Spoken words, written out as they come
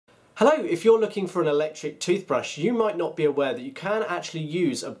Hello, if you're looking for an electric toothbrush, you might not be aware that you can actually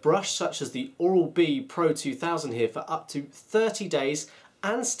use a brush such as the Oral-B Pro 2000 here for up to 30 days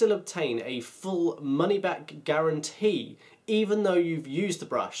and still obtain a full money-back guarantee, even though you've used the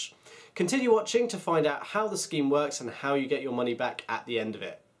brush. Continue watching to find out how the scheme works and how you get your money back at the end of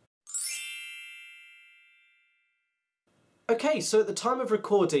it. Okay, so at the time of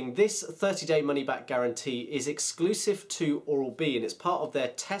recording, this 30-day money-back guarantee is exclusive to Oral-B and it's part of their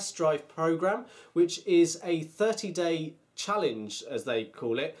test drive program, which is a 30-day challenge, as they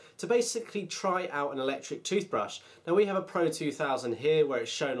call it, to basically try out an electric toothbrush. Now we have a Pro 2000 here where it's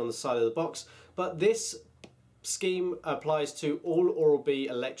shown on the side of the box, but this scheme applies to all Oral-B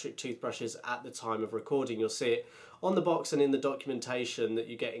electric toothbrushes at the time of recording. You'll see it on the box and in the documentation that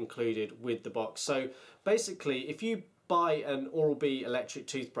you get included with the box. So basically, if you buy an Oral-B electric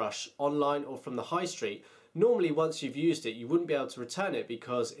toothbrush online or from the high street, normally once you've used it you wouldn't be able to return it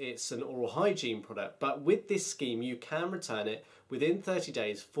because it's an oral hygiene product, but with this scheme you can return it within 30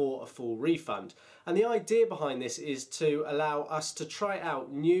 days for a full refund. And the idea behind this is to allow us to try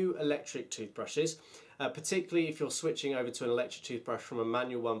out new electric toothbrushes, particularly if you're switching over to an electric toothbrush from a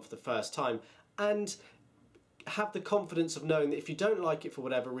manual one for the first time, and have the confidence of knowing that if you don't like it for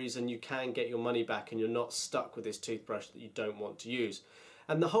whatever reason, you can get your money back and you're not stuck with this toothbrush that you don't want to use.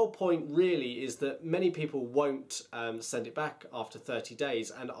 And the whole point really is that many people won't send it back after 30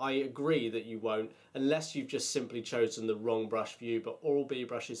 days, and I agree that you won't unless you've just simply chosen the wrong brush for you. But Oral-B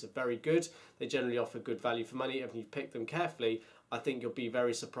brushes are very good, they generally offer good value for money, and if you pick them carefully I think you'll be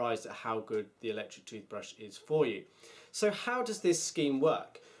very surprised at how good the electric toothbrush is for you. So how does this scheme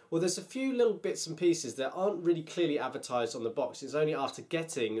work? Well, there's a few little bits and pieces that aren't really clearly advertised on the box. It's only after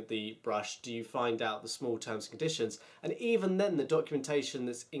getting the brush do you find out the small terms and conditions, and even then the documentation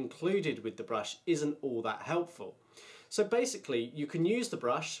that's included with the brush isn't all that helpful. So basically you can use the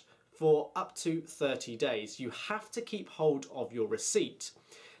brush for up to 30 days. You have to keep hold of your receipt.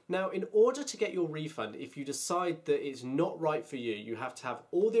 Now, in order to get your refund, if you decide that it's not right for you, you have to have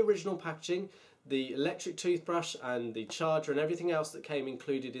all the original packaging, the electric toothbrush and the charger and everything else that came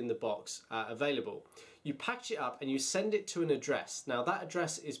included in the box available. You package it up and you send it to an address. Now that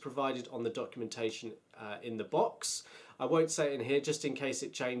address is provided on the documentation in the box. I won't say it in here just in case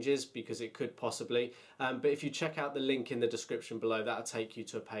it changes because it could possibly, but if you check out the link in the description below, that'll take you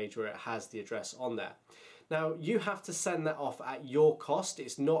to a page where it has the address on there. Now you have to send that off at your cost.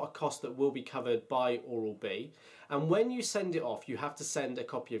 It's not a cost that will be covered by Oral-B, and when you send it off you have to send a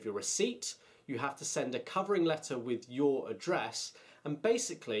copy of your receipt, you have to send a covering letter with your address, and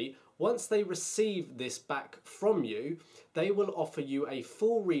basically once they receive this back from you they will offer you a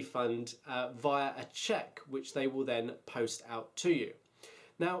full refund via a cheque which they will then post out to you.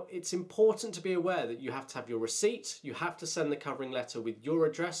 Now it's important to be aware that you have to have your receipt, you have to send the covering letter with your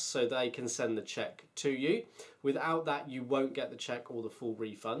address so they can send the cheque to you. Without that you won't get the cheque or the full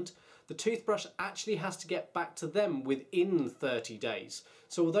refund. The toothbrush actually has to get back to them within 30 days.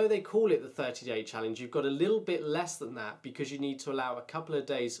 So although they call it the 30-day challenge, you've got a little bit less than that because you need to allow a couple of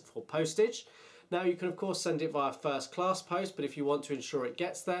days for postage. Now you can of course send it via first class post, but if you want to ensure it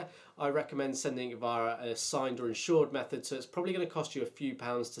gets there, I recommend sending it via a signed or insured method, so it's probably going to cost you a few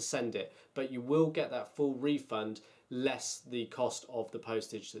pounds to send it, but you will get that full refund less the cost of the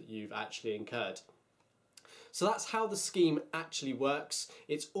postage that you've actually incurred. So that's how the scheme actually works.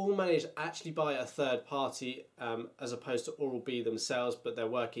 It's all managed actually by a third party as opposed to Oral-B themselves, but they're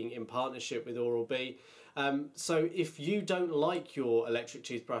working in partnership with Oral-B. So if you don't like your electric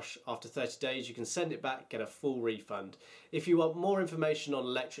toothbrush after 30 days, you can send it back, get a full refund. If you want more information on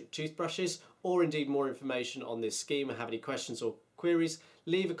electric toothbrushes, or indeed more information on this scheme and have any questions or queries,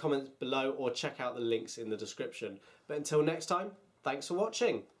 leave a comment below or check out the links in the description. But until next time, thanks for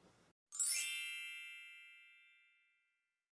watching.